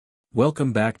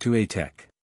Welcome back to A-Tech.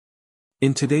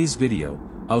 In today's video,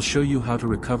 I'll show you how to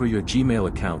recover your Gmail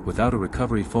account without a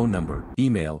recovery phone number,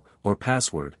 email, or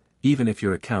password, even if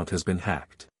your account has been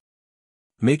hacked.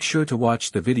 Make sure to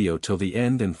watch the video till the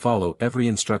end and follow every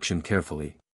instruction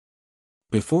carefully.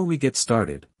 Before we get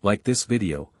started, like this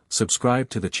video, subscribe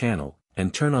to the channel,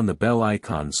 and turn on the bell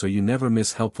icon so you never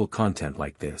miss helpful content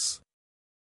like this.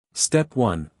 Step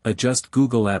 1. Adjust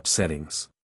Google App settings.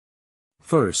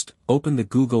 First, open the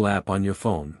Google app on your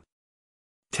phone.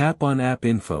 Tap on App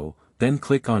Info, then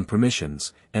click on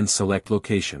Permissions, and select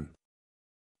Location.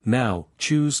 Now,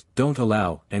 choose Don't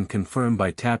Allow and confirm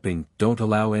by tapping Don't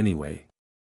Allow Anyway.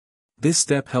 This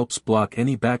step helps block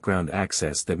any background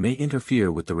access that may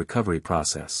interfere with the recovery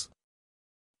process.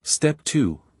 Step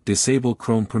 2. Disable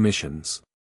Chrome permissions.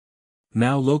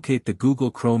 Now locate the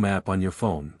Google Chrome app on your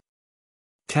phone.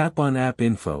 Tap on App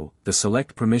Info, the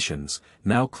Select Permissions,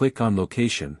 now click on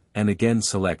Location, and again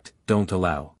select Don't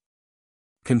Allow.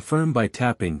 Confirm by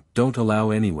tapping Don't Allow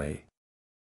Anyway.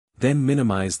 Then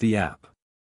minimize the app.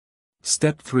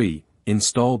 Step 3.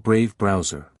 Install Brave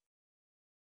Browser.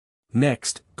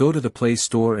 Next, go to the Play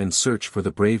Store and search for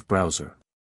the Brave browser.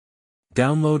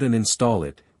 Download and install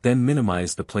it, then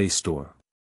minimize the Play Store.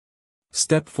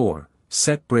 Step 4.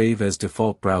 Set Brave as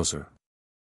default browser.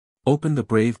 Open the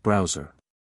Brave browser.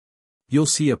 You'll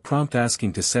see a prompt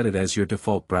asking to set it as your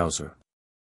default browser.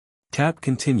 Tap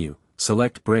Continue,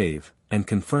 select Brave, and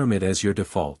confirm it as your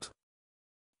default.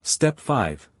 Step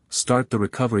 5. Start the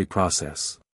recovery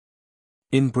process.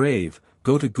 In Brave,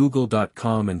 go to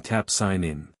google.com and tap Sign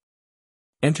In.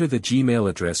 Enter the Gmail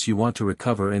address you want to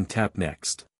recover and tap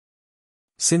Next.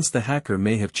 Since the hacker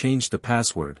may have changed the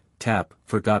password, tap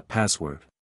Forgot Password.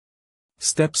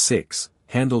 Step 6.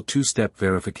 Handle two-step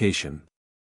verification.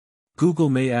 Google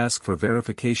may ask for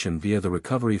verification via the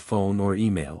recovery phone or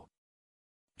email.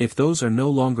 If those are no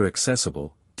longer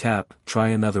accessible, tap Try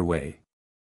Another Way.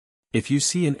 If you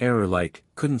see an error like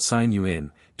Couldn't sign you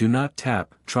in, do not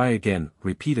tap Try Again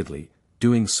repeatedly.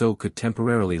 Doing so could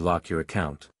temporarily lock your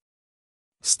account.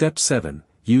 Step 7.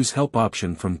 Use Help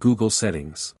option from Google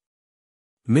Settings.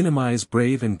 Minimize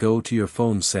Brave and go to your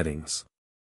phone settings.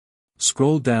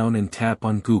 Scroll down and tap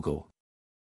on Google.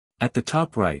 At the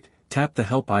top right, tap the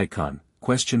Help icon,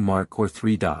 question mark or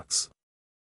 3 dots.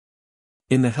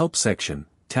 In the Help section,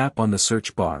 tap on the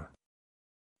search bar.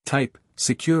 Type,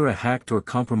 Secure a hacked or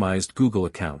compromised Google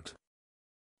account.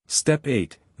 Step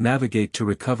 8, navigate to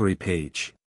recovery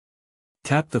page.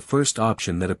 Tap the first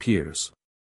option that appears.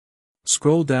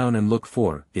 Scroll down and look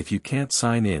for, if you can't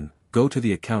sign in, go to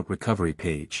the account recovery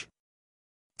page.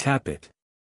 Tap it.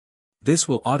 This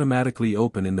will automatically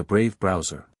open in the Brave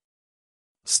browser.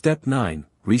 Step 9,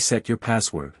 reset your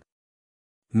password.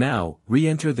 Now,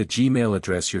 re-enter the Gmail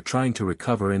address you're trying to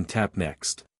recover and tap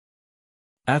Next.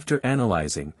 After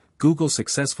analyzing, Google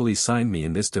successfully signed me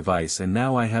in this device and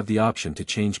now I have the option to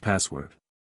change password.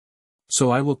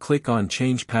 So I will click on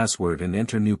Change Password and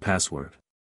enter new password.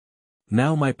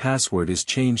 Now my password is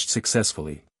changed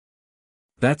successfully.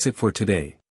 That's it for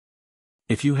today.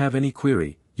 If you have any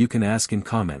query, you can ask in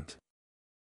comment.